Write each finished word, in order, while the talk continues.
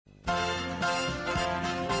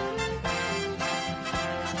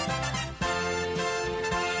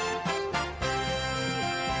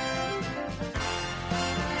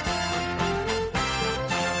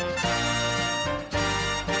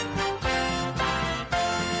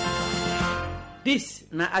This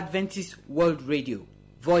na Adventist World Radio,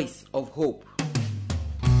 Voice of Hope.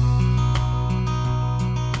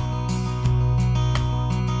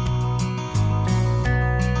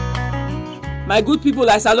 My good people,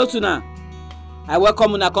 I salute una. I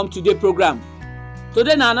welcome una come today program.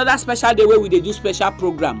 Today na another special day where we dey do special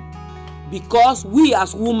program. Because we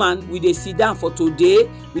as women, we dey sit down for today,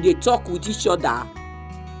 we dey talk with each other,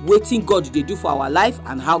 wetin God dey do for our life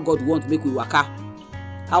and how God want make we waka.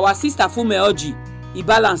 Our sister Fume Oji, e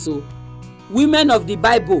balance o. Women of the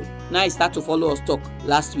Bible, now e start to follow us talk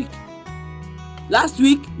last week. Last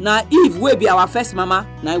week, na Eve wey be our first mama,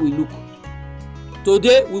 now we look.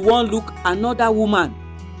 Today, we wan look another woman.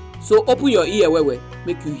 So open your ear well,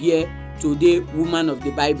 make you hear today woman of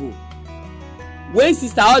the Bible. When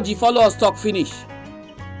Sister Oji follow us talk finish,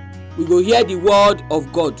 we go hear the word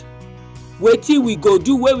of God. Wetin we go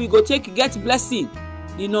do, where we go take get blessing.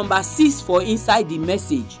 The number 6 for inside the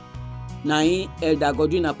message. Naim Elder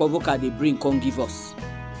Godwin Apovoka dey bring come give us.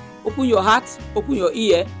 Open your heart, open your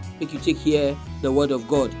ear, make you take hear the word of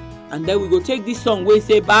God. And then we go take this song wey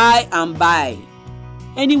say by and by.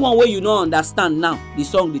 Anyone wey you no understand now, the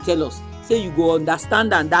song dey tell us, say you go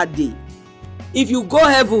understand am that day. If you go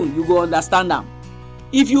heaven, you go understand am.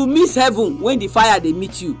 If you miss heaven when the fire dey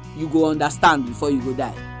meet you, you go understand before you go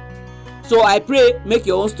die. So I pray make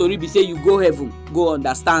your own story be say you go heaven, go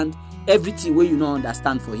understand everything wey you no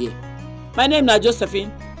understand for here. My name na Josephine,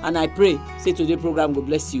 and I pray say today program go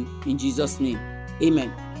bless you in Jesus name.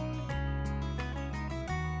 Amen.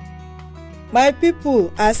 My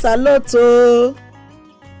people, I salute o.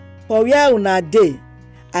 For where una dey,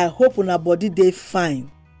 I hope una body dey fine.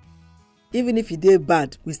 Even if e dey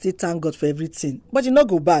bad, we still thank God for everything. But e no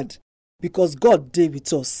go bad because God dey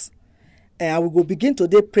with us. And we go begin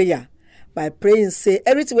today prayer by praying say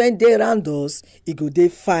everything wey dey around us, e go dey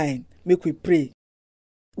fine. Make we pray.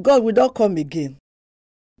 God, we don come again.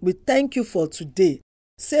 We thank you for today.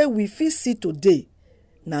 Say we fit see today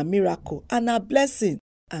na miracle and na blessing,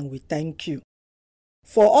 and we thank you.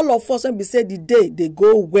 For all of us when we say the day dey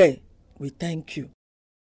go well, we thank you.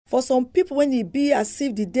 For some people when e be as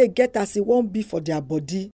if the day get as e wan be for their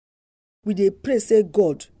body, we dey pray say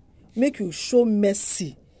God, make you show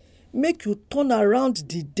mercy, make you turn around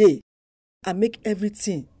the day and make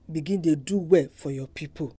everything begin dey do well for your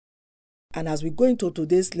people. And as we go into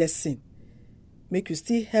today's lesson, make you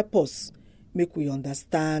still help us, make we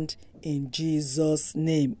understand in Jesus'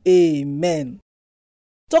 name. Amen.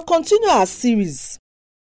 To continue our series,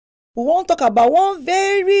 we wan talk about one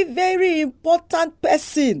very, very important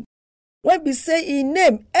person. When we say in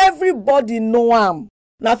name, everybody know am.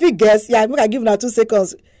 Now fit guess, yeah, make I give una 2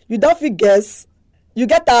 seconds. You don't fit guess. You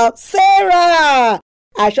get am, Sarah.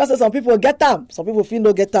 I sure say some people get am, some people fit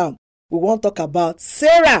no get am. We wan talk about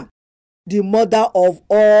Sarah, the mother of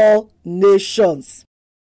all nations.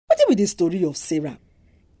 Wetin be the story of Sarah?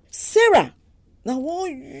 Sarah na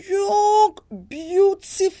one young,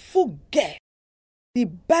 beautiful girl. The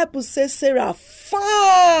Bible says Sarah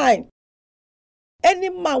fine. Any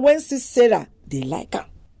man when see Sarah, they like her.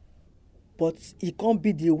 But he can't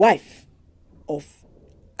be the wife of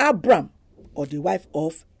Abraham or the wife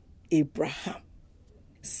of Abraham.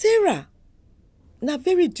 Sarah, na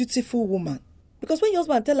very dutiful woman. Because when your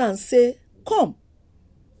husband tell her and say, come,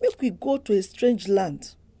 make we go to a strange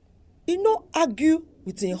land, he no argue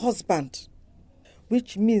with his husband.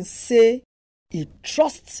 Which means say, he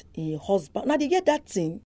trusts in husband. Now, they get that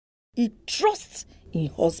thing. He trusts in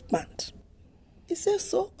husband. He says,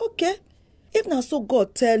 so, okay. If now so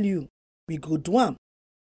God tell you, we go do am.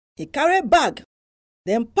 He carry bag,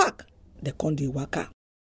 then pack, they come dey waka.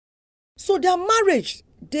 So their marriage,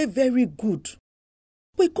 they very good.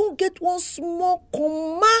 We can't get one small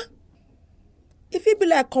comma. If it be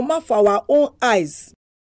like comma for our own eyes,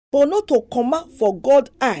 but not to comma for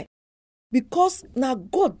God's eye. Because now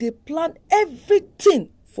God, they plan everything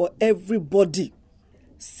for everybody.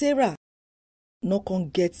 Sarah no can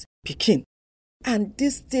get pikin. And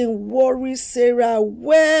this thing worries Sarah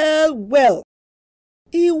well.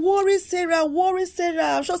 He worries Sarah.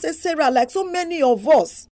 I'm sure say Sarah, like so many of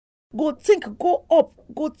us, go think, go up,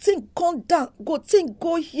 go think, come down, go think,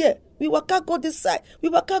 go here. We waka go this side, we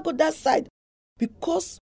waka go that side.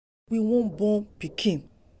 Because we won't born pikin.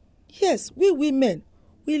 Yes, we women,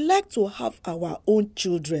 we like to have our own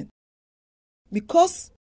children.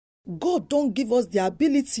 Because God don't give us the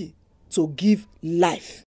ability to give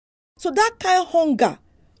life. So that kind of hunger,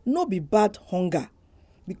 no be bad hunger.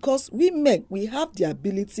 Because we men, we have the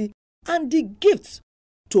ability and the gift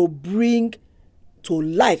to bring to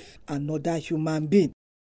life another human being.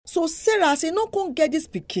 So Sarah say, no can get this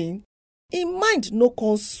pikin, in mind no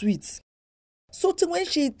can sweet. So when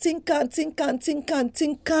she think,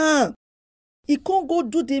 he can't go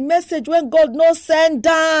do the message when God no send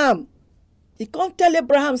am. He can't tell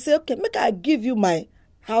Abraham, say, okay, make I give you my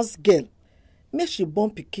house girl. Make she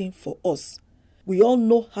born pikin for us. We all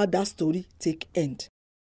know how that story take end.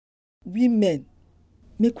 Women,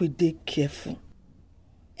 make we dey careful.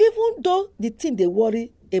 Even though the thing they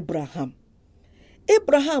worry Abraham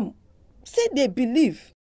say they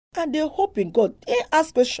believe and they hope in God. They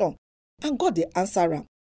ask question and God they answer am.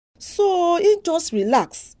 So he just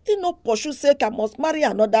relax. He no pursue say I must marry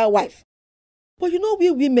another wife. But you know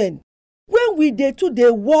we women, when we dey too they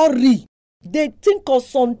worry, they think of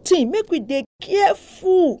something. Make we dey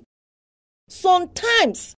careful.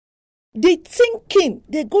 Sometimes the thinking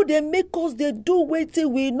they go they make us they do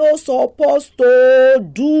wetin we no supposed to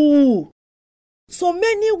do. So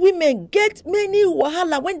many women get many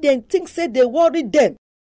wahala when they think say they worry them.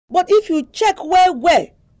 But if you check well,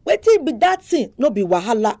 wetin be that thing no be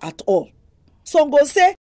wahala at all. Some go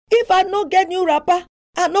say, if I no get new wrapper,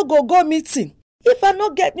 I no go meeting. If I no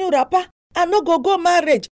get new wrapper, I no go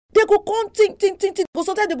marriage. They go come think. But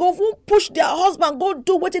sometimes they go even push their husband go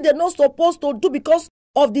do what they not supposed to do because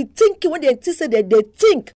of the thinking when they think say that they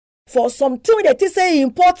think for something when they think say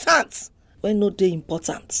important. When no they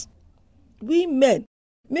important. We men,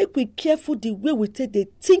 make we careful the way we take they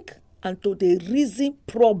think and to the reason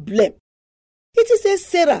problem. It is a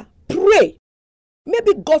Sarah, pray.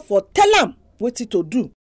 Maybe God for tell him what to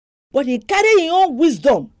do. But he carry his own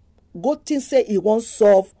wisdom. God think say he won't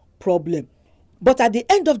solve problem. But at the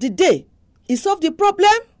end of the day, he solve the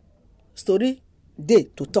problem. Story day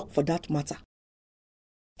to talk for that matter.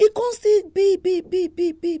 He can't still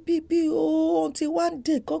be. Oh, until one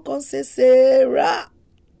day God can say, Sarah,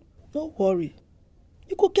 don't worry.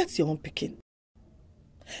 You go get your own picking.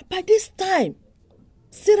 By this time,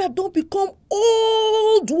 Sarah don't become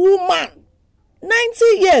old woman. 90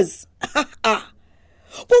 years. But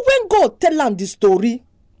when God tell am the story,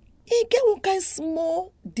 he get one kind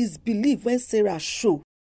small disbelief when Sarah show.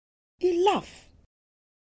 He laugh.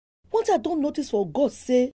 What I don't notice for God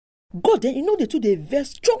say, God then you know they do the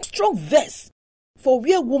verse, strong verse for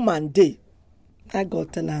where woman dey. I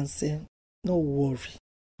God tell am say, no worry,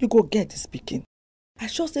 you go get this speaking. I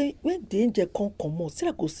sure say when the angel come out,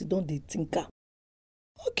 Sarah go sit down the thinker.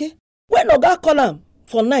 Okay, when Oga call am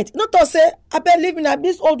for night, not to say I been living at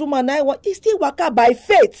this old woman I want. He still waka by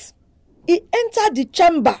faith. He entered the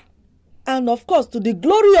chamber, and of course, to the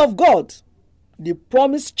glory of God, the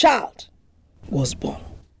promised child was born.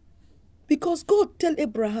 Because God tell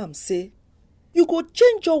Abraham, say, you go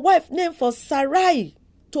change your wife name for Sarai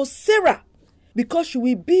to Sarah, because she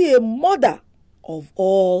will be a mother of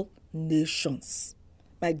all nations.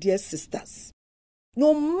 My dear sisters,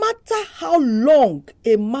 no matter how long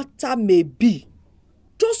a matter may be,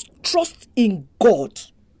 just trust in God.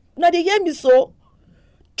 Now they hear me so?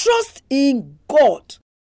 Trust in God.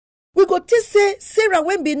 We go to say Sarah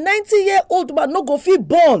when be 90-year-old man no go fit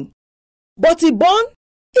born. But he born.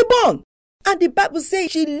 And the Bible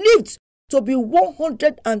says she lived to be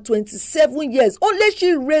 127 years. Only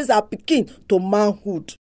she raised her pikin to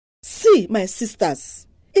manhood. See, my sisters,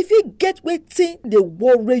 if you get wetin they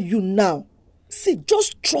worry you now, see,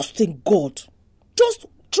 just trust in God. Just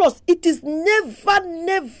trust. It is never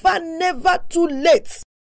too late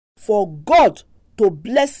for God to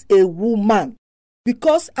bless a woman.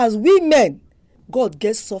 Because as women, God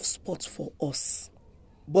gets soft spots for us.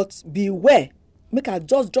 But beware. Make I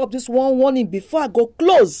just drop this one warning before I go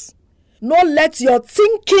close. No let your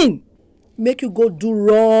thinking make you go do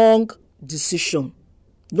wrong decision.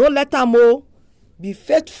 No let am o. Be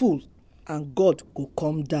faithful and God go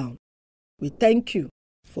come down. We thank you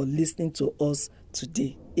for listening to us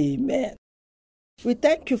today. Amen. We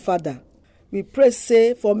thank you, Father. We pray,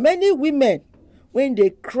 say, for many women, when they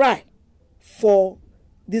cry for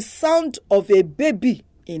the sound of a baby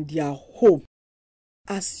in their home,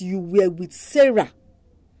 as you were with Sarah,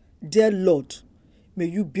 dear Lord, may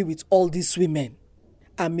you be with all these women,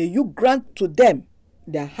 and may you grant to them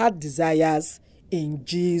their heart desires in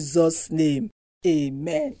Jesus' name.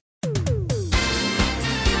 Amen.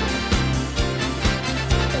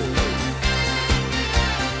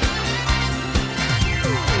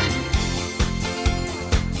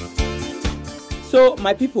 So,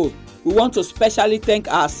 my people, we want to specially thank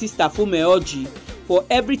our sister Fume Oji for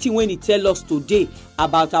everything when he tell us today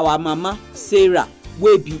about our mama Sarah,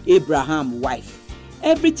 wey be Abraham wife.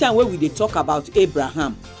 Every time when we dey talk about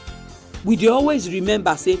Abraham, we dey always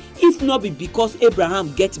remember say if not be because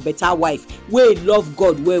Abraham get better wife wey love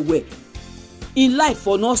God well, in life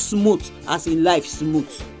for not smooth as in life smooth.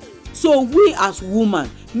 So we as woman,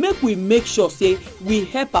 make we make sure say we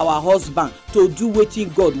help our husband to do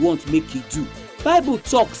wetin God want make he do. Bible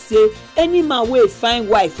talk say any man wey find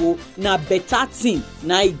wife na better thing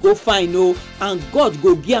na he go find and God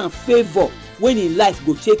go give am favour when in life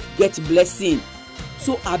go take get blessing.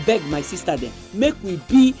 So abeg my sister dem, make we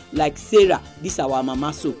be like Sarah, this our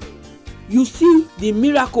mama so. You see the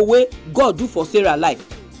miracle wey God do for Sarah life.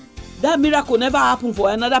 That miracle never happen for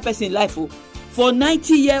another person life for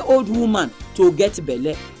 90-year-old woman to get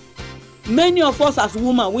belle. Many of us as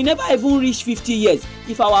women, we never even reach 50 years.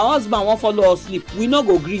 If our husband wan follow us sleep, we no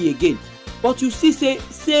go gree again. But you see say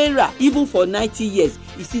Sarah, even for 90 years,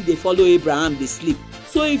 you see dey follow Abraham dey sleep.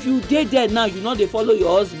 So if you dey there now, you no dey follow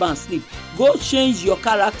your husband sleep, go change your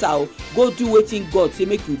character go do wetin God say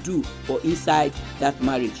make you do for inside that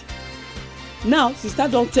marriage. Now sister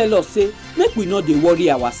don tell us say make we no dey worry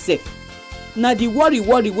ourselves. Na the worry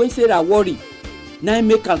wey Sarah worry na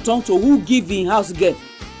make am turn to who give him house girl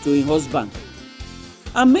to him husband.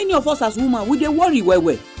 And many of us as women, we dey worry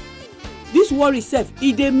well. This worry sef,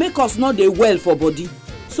 e dey make us not dey well for body.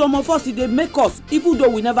 Some of us, e dey make us, even though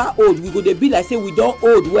we never old, we go dey be like say we don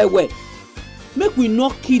old well. Make we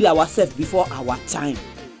not kill ourselves before our time.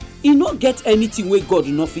 E no get anything wey God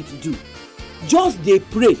no fit do. Just dey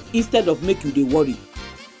pray instead of make you dey worry,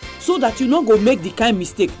 so that you no go make the kind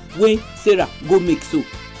mistake wey Sarah go make so.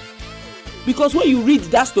 Because when you read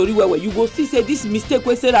that story well, you go see say this mistake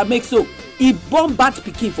wey Sarah make so, e born bad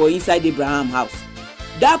pikin for inside Abraham house.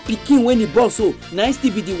 That pikin when e born so, na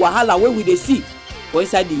still be the wahala wey we dey see for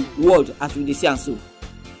inside the world as we dey see am so.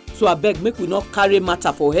 So abeg, make we not carry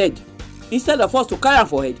matter for head. Instead of us to carry am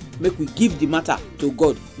for head, make we give the matter to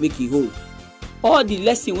God, make he hold. All the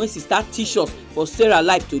lesson wey sister teach us for Sarah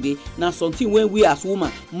life today na something wey we as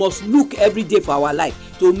woman must look every day for our life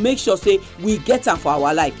to make sure say we get am for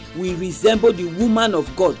our life. We resemble the woman of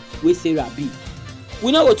God wey Sarah be.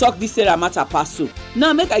 We no go talk this Sarah matter pass so.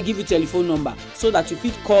 Now make I give you telephone number so that you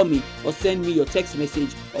fit call me or send me your text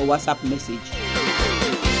message or WhatsApp message.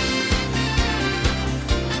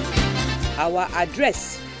 Our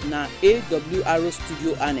address na AWR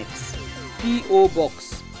Studio Annex, P.O.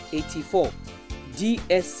 Box 84,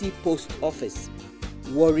 DSC Post Office,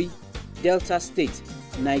 Warri, Delta State,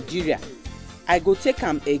 Nigeria. I go take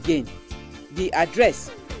am again. The address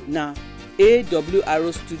na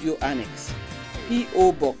AWR Studio Annex,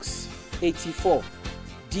 P.O. Box 84,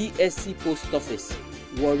 DSC Post Office,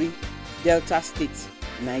 Warri, Delta State,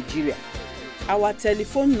 Nigeria. Our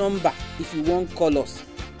telephone number if you wan call us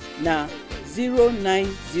na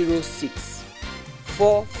 0906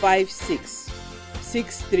 456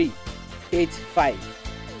 6385.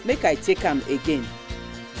 Make I take am again.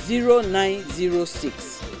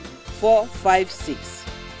 0906 456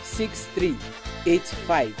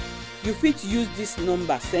 6385. You fit use this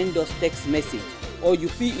number send us text message, or you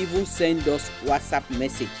fit even send us WhatsApp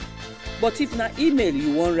message. But if na email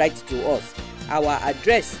you wan write to us, our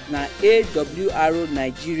address na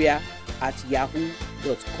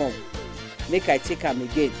awrnigeria@yahoo.com. Make I take am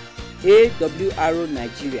again.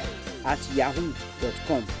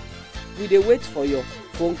 awrnigeria@yahoo.com. We dey wait for your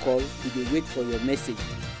phone call, we dey wait for your message.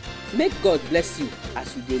 Make God bless you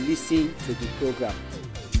as you dey listen to the program.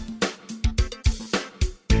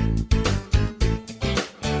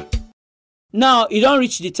 Now e don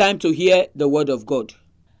reach the time to hear the word of God.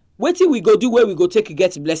 Wetin we go do where we go take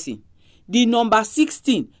get blessing? The number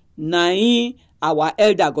 16 naim our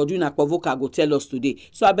elder Godwin Akpovoka go tell us today.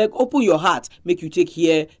 So abeg, open your heart, make you take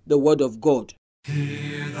hear the word of God.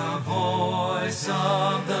 Hear the voice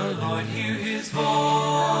of the Lord, hear his voice.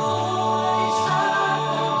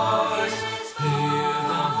 Hear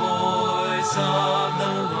the voice of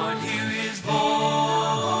the Lord, hear his voice.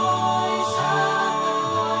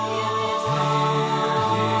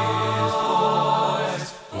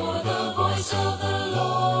 For the voice of the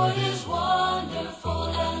Lord is wonderful,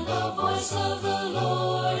 and the voice of the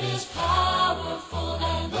Lord is powerful,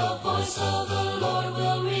 and the voice of the Lord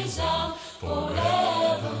will resound forevermore.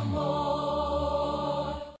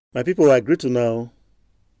 My people, I greet you now.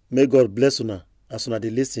 May God bless you now as una dey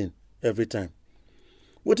listen every time.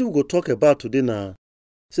 Wetin we go talk about today now?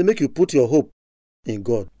 Say make you put your hope in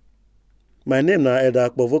God. My name na Elder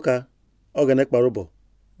Akpovoka Ogenekparobo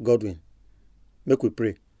Godwin. Make we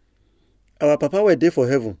pray. Our Papa wey dey for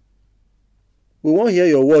heaven, we wan hear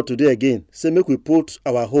your word today again. Say make we put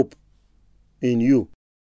our hope in you.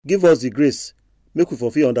 Give us the grace, make we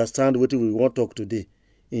fulfill understand wetin we wan talk today.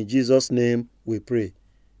 In Jesus' name we pray.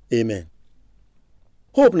 Amen.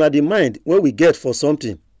 Hope na the mind wey we get for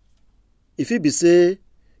something. If it be say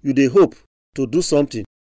you dey hope to do something,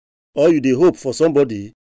 or you dey hope for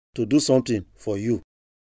somebody to do something for you.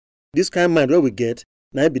 This kind mind where we get,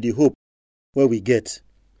 now be the hope where we get.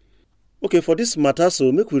 Okay, for this matter,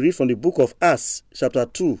 so make we read from the book of Acts, chapter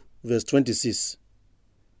 2, verse 26.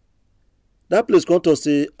 That place come to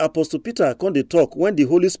say, Apostle Peter come dey talk when the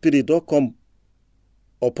Holy Spirit don come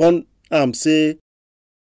upon am, say,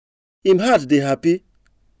 him heart dey happy,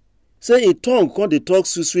 say him tongue come dey talk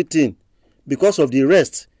sweet sweet thing because of the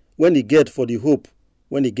rest when he get for the hope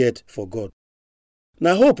when he get for God.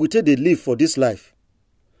 Na hope we take dey live for this life,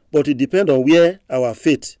 but it depend on where our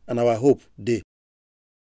faith and our hope dey.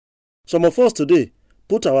 Some of us today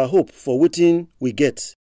put our hope for wetin we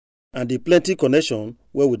get and the plenty connection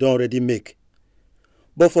where we don already make.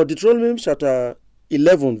 But for Deuteronomy chapter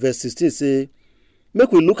 11 verse 16 say,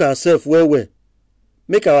 make we look ourselves well,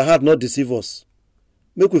 make our heart not deceive us,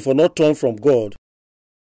 make we for not turn from God,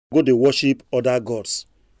 go dey worship other gods.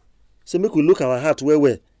 So make we look our heart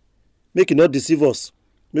well, make it not deceive us,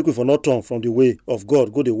 make we for not turn from the way of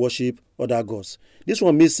God, go dey worship other gods. This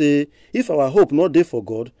one means say, if our hope not dey for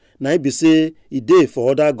God, na it be say e dey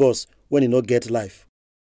for other gods when e not get life.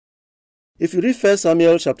 If you read 1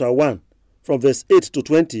 Samuel chapter 1 from verse 8 to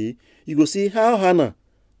 20, you go see how Hannah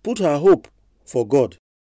put her hope for God,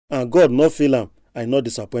 and God not fail am and not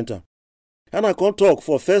disappoint am. Hannah come talk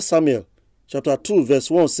for 1 Samuel chapter 2 verse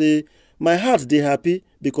 1 say, my heart dey happy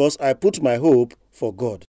because I put my hope for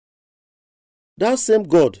God. That same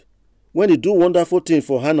God, when he do wonderful things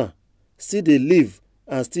for Hannah, still dey live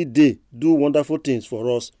and still dey do wonderful things for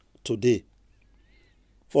us today.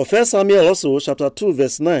 For 1 Samuel also chapter 2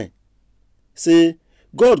 verse 9 say,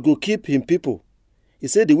 God go keep him people. He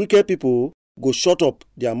say the wicked people go shut up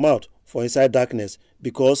their mouth for inside darkness,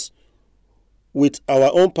 because with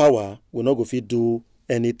our own power we not go fit do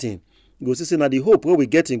anything. You go see say na the hope wey we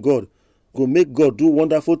get in God go make God do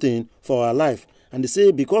wonderful thing for our life. And they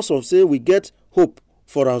say because of say we get hope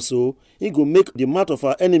for am, so he go make the mouth of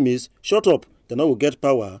our enemies shut up. They no go get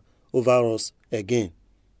power over us again.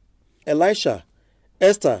 Elisha,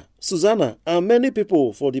 Esther, Susanna, and many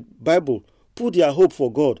people for the Bible put their hope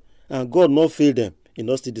for God, and God not fail them, he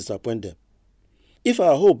not still disappoint them. If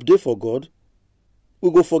our hope dey for God,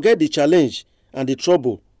 we go forget the challenge and the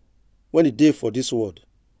trouble when it dey for this world.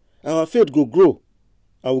 Our faith go grow,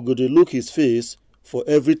 and we go dey look his face for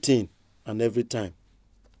everything and every time.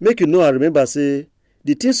 Make you know and remember say,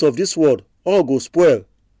 the things of this world all go spoil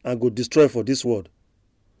and go destroy for this world,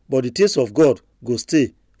 but the things of God go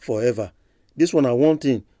stay forever. This one na one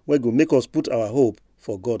thing wey go make us put our hope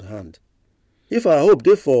for God hand. If our hope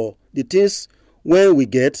dey for the things wey we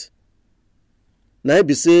get, na it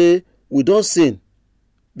be say we don sin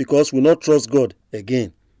because we not trust God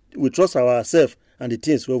again. We trust ourselves and the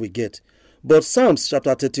things wey we get. But Psalms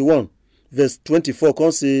chapter 31 verse 24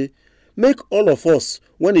 come say, make all of us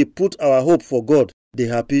when we put our hope for God dey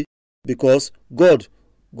happy, because God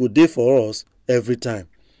go dey for us every time.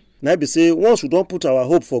 Na it be say once we don put our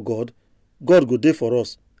hope for God, God go dey for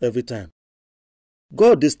us every time.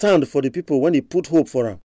 God dey stand for the people when he put hope for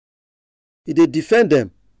am. He dey defend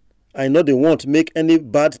them, and no dey want make any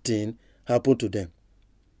bad thing happen to them.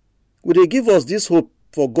 We dey give us this hope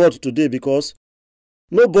for God today because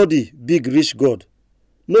nobody big reach God.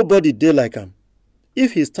 Nobody dey like am.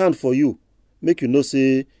 If he stand for you, make you know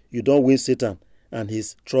say you don win Satan and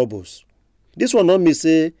his troubles. This one not mean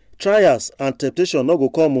say trials and temptation no go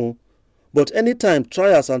come o, but anytime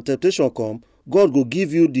trials and temptation come, God go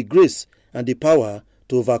give you the grace and the power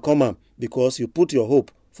to overcome am, because you put your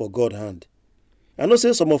hope for God hand. I know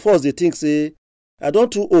say some of us dey think say, I don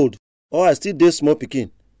too old, or I still dey small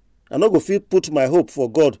pikin, I no go fit put my hope for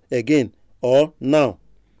God again or now.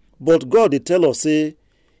 But God dey tell us say,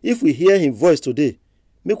 if we hear him voice today,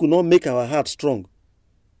 make we not make our heart strong.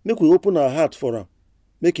 Make we open our heart for am.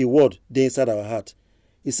 Make his word dey inside our heart.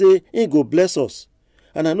 He say he go bless us.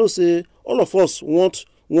 And I know say all of us want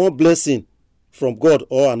one blessing from God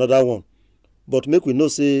or another one. But make we know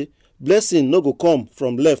say blessing no go come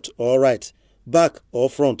from left or right, back or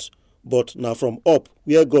front, but na from up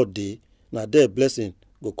where God dey, na there blessing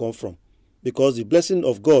go come from. Because the blessing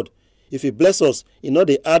of God, if he bless us, he no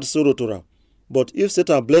dey add sorrow to am. But if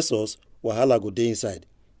Satan bless us, wahala go dey inside.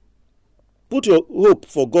 Put your hope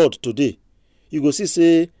for God today. You go see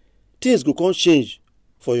say things go come change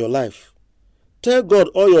for your life. Tell God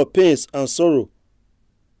all your pains and sorrow.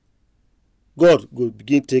 God go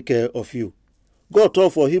begin take care of you. God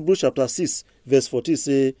talk for Hebrews chapter 6 verse 14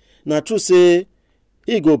 say, na true say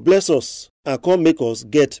he go bless us and come make us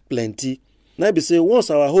get plenty. Na be say once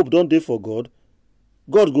our hope don dey for God,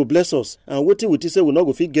 God go bless us, and wetin we think say we no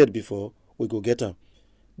go fit get before, we go get am.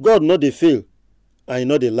 God no dey fail and he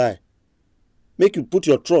no dey lie. Make you put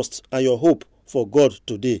your trust and your hope for God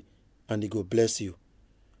today, and he go bless you.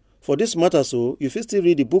 For this matter so, you fit still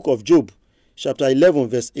read the book of Job, chapter 11,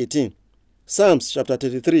 verse 18, Psalms chapter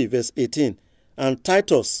 33, verse 18, and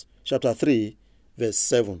Titus chapter 3, verse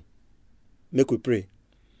 7. Make we pray.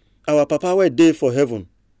 Our Papa wey dey for heaven,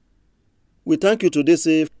 we thank you today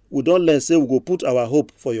say we don learn say we go put our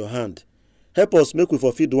hope for your hand. Help us make we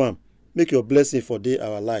fulfill one. Make your blessing for day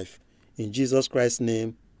our life. In Jesus Christ's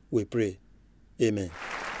name we pray. Amen.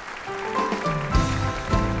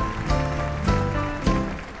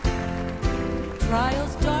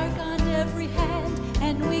 Trials dark on every hand,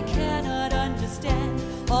 and we cannot understand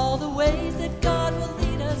all the ways that God will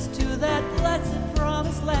lead us to that blessed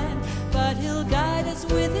promised land. But He'll guide us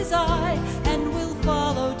with His eye, and we'll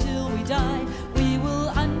follow till we die. We will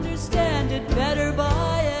understand it better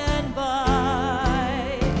by and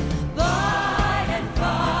by. By and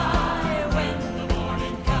by, when the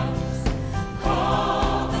morning comes,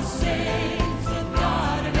 all the saints of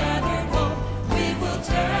God are gathered home. We will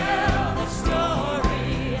tell the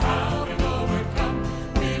story how we've overcome.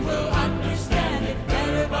 We will understand it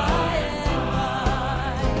better by and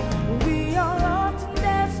by. We are often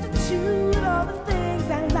destitute of the things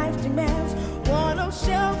that life demands. Want no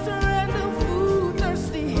shelter and no food,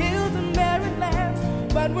 thirsty hills and barren lands.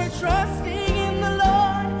 But we're trusting in the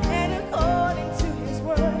Lord, and according to His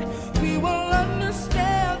word, we will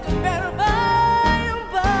understand it better by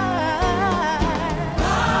and by.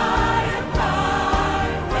 By and by,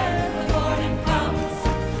 when the morning comes,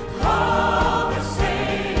 all the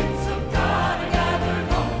saints of God are gathered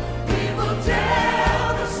home. We will tell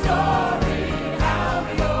the story how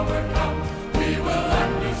we overcome. We will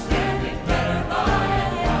understand it better by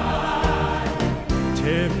and by.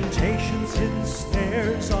 Temptations, hidden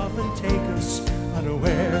snares often take us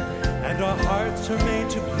unaware, and our hearts are made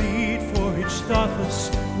to bleed for each thoughtless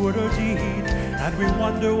word or deed. And we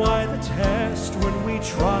wonder why the test when we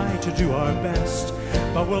try to do our best,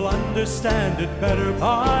 but we'll understand it better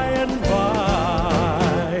by and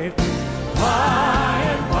by. By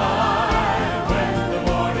and by, when the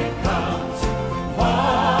morning comes,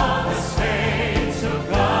 all the saints of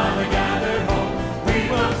God are gathered home. We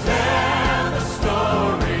will tell the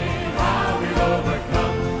story how we've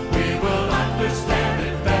overcome. We will understand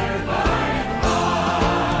it better by and by.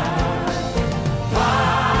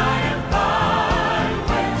 By and by,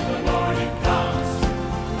 when the morning comes,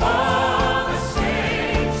 all the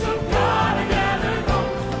saints of God are gathered home.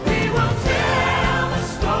 We will tell the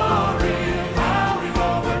story how we've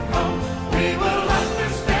overcome. We will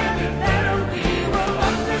understand it better. We will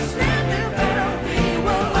understand it better. We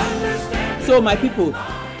will understand it. So my people,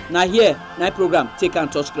 na here na program take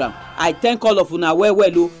and touch ground. I thank all of una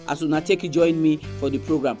well as una take join me for the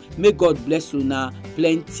program. May God bless una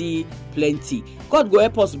plenty. God go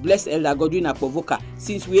help us bless Elder Godwin Akpovoka.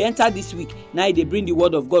 Since we enter this week, now they bring the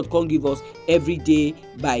word of God come give us every day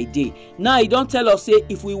by day. Now he don't tell us say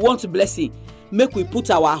if we want blessing, make we put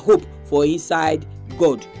our hope for inside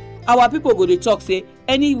God. Our people go dey talk say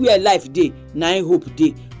anywhere life dey, na hope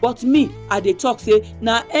dey. But me, I dey talk say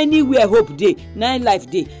na anywhere hope dey, na life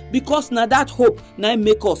dey. Because na that hope na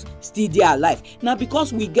make us still dey alive. Na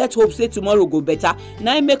because we get hope say tomorrow go better,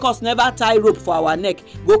 na make us never tie rope for our neck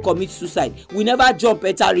go commit suicide. We never jump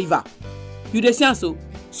enter river. You dey see am so?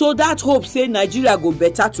 So that hope say Nigeria go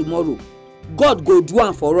better tomorrow, God go do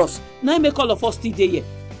am for us. Na make all of us still dey here.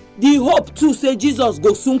 The hope too say Jesus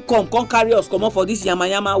go soon come carry us comot for this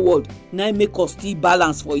yamayama world. Na make us still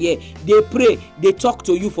balance for here. They pray, they talk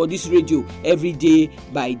to you for this radio every day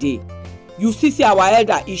by day. You see our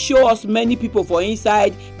elder, he show us many people for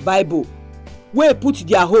inside Bible wey put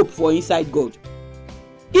their hope for inside God.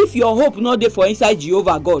 If your hope not dey for inside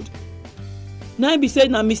Jehovah God, na be say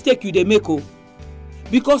na mistake you dey make o.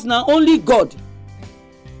 Because na only God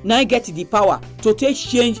na get the power to take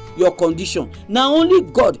change your condition. Na only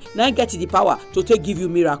God na get the power to take give you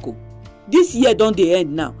miracle. This year don dey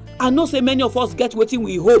end now. I know say many of us get wetin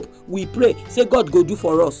we hope, we pray say God go do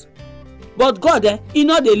for us. But God he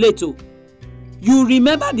no dey late o. You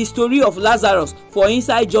remember the story of Lazarus for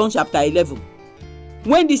inside John chapter 11.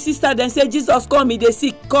 When the sister then say Jesus come, he dey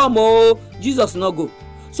sick, come oh, Jesus no go.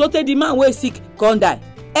 So tey the man wey sick come die.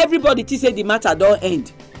 Everybody think say the matter don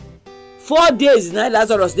end. 4 days now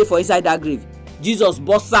Lazarus dey for inside that grave. Jesus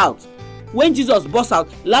burst out. When Jesus burst out,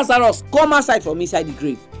 Lazarus come outside from inside the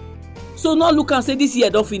grave. So now look and say this year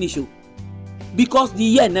don finish o. Because the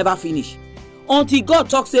year never finish. Until God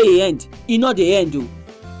talk say e end, e no dey end o.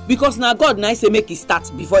 Because na God na say make e start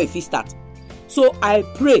before e fit start. So I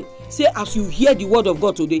pray say as you hear the word of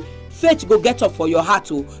God today, faith go get up for your heart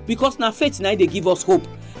o. Because na faith na dey give us hope.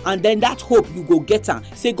 And then that hope you go get am.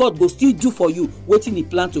 Say God go still do for you wetin he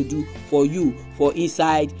plan to do for you for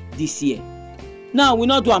inside this year. Now we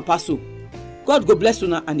no do am pass o. God go bless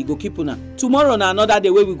una and he go keep una. Tomorrow na another day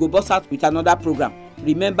wey we go burst out with another program.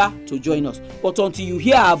 Remember to join us. But until you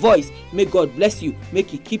hear our voice, may God bless you, make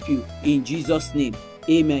he keep you in Jesus' name.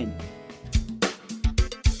 Amen.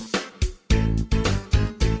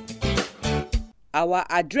 Our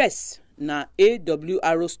address na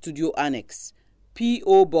AWR Studio Annex,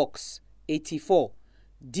 P.O. Box 84,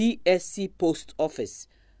 DSC Post Office,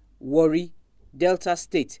 Warri, Delta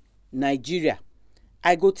State, Nigeria.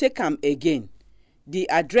 I go take am again. The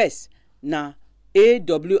address na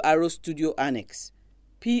AWR Studio Annex,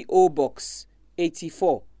 P.O. Box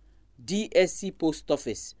 84, DSC Post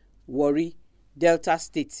Office, Warri, Delta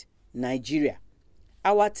State, Nigeria.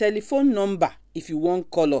 Our telephone number, if you wan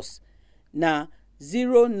call us, na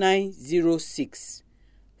 0906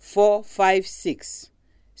 456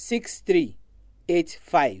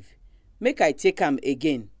 6385. Make I take am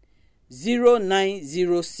again.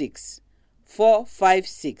 0906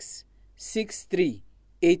 456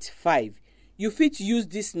 6385. You fit use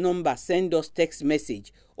this number send us text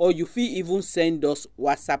message, or you fit even send us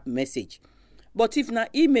WhatsApp message. But if na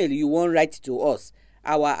email you wan write to us,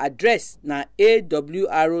 our address na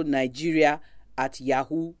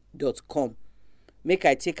awrnigeria@yahoo.com. Make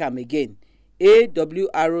I take am again.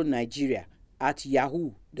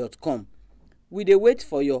 awrnigeria@yahoo.com. We dey wait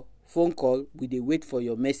for your phone call, we dey wait for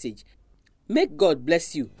your message. Make God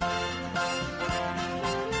bless you.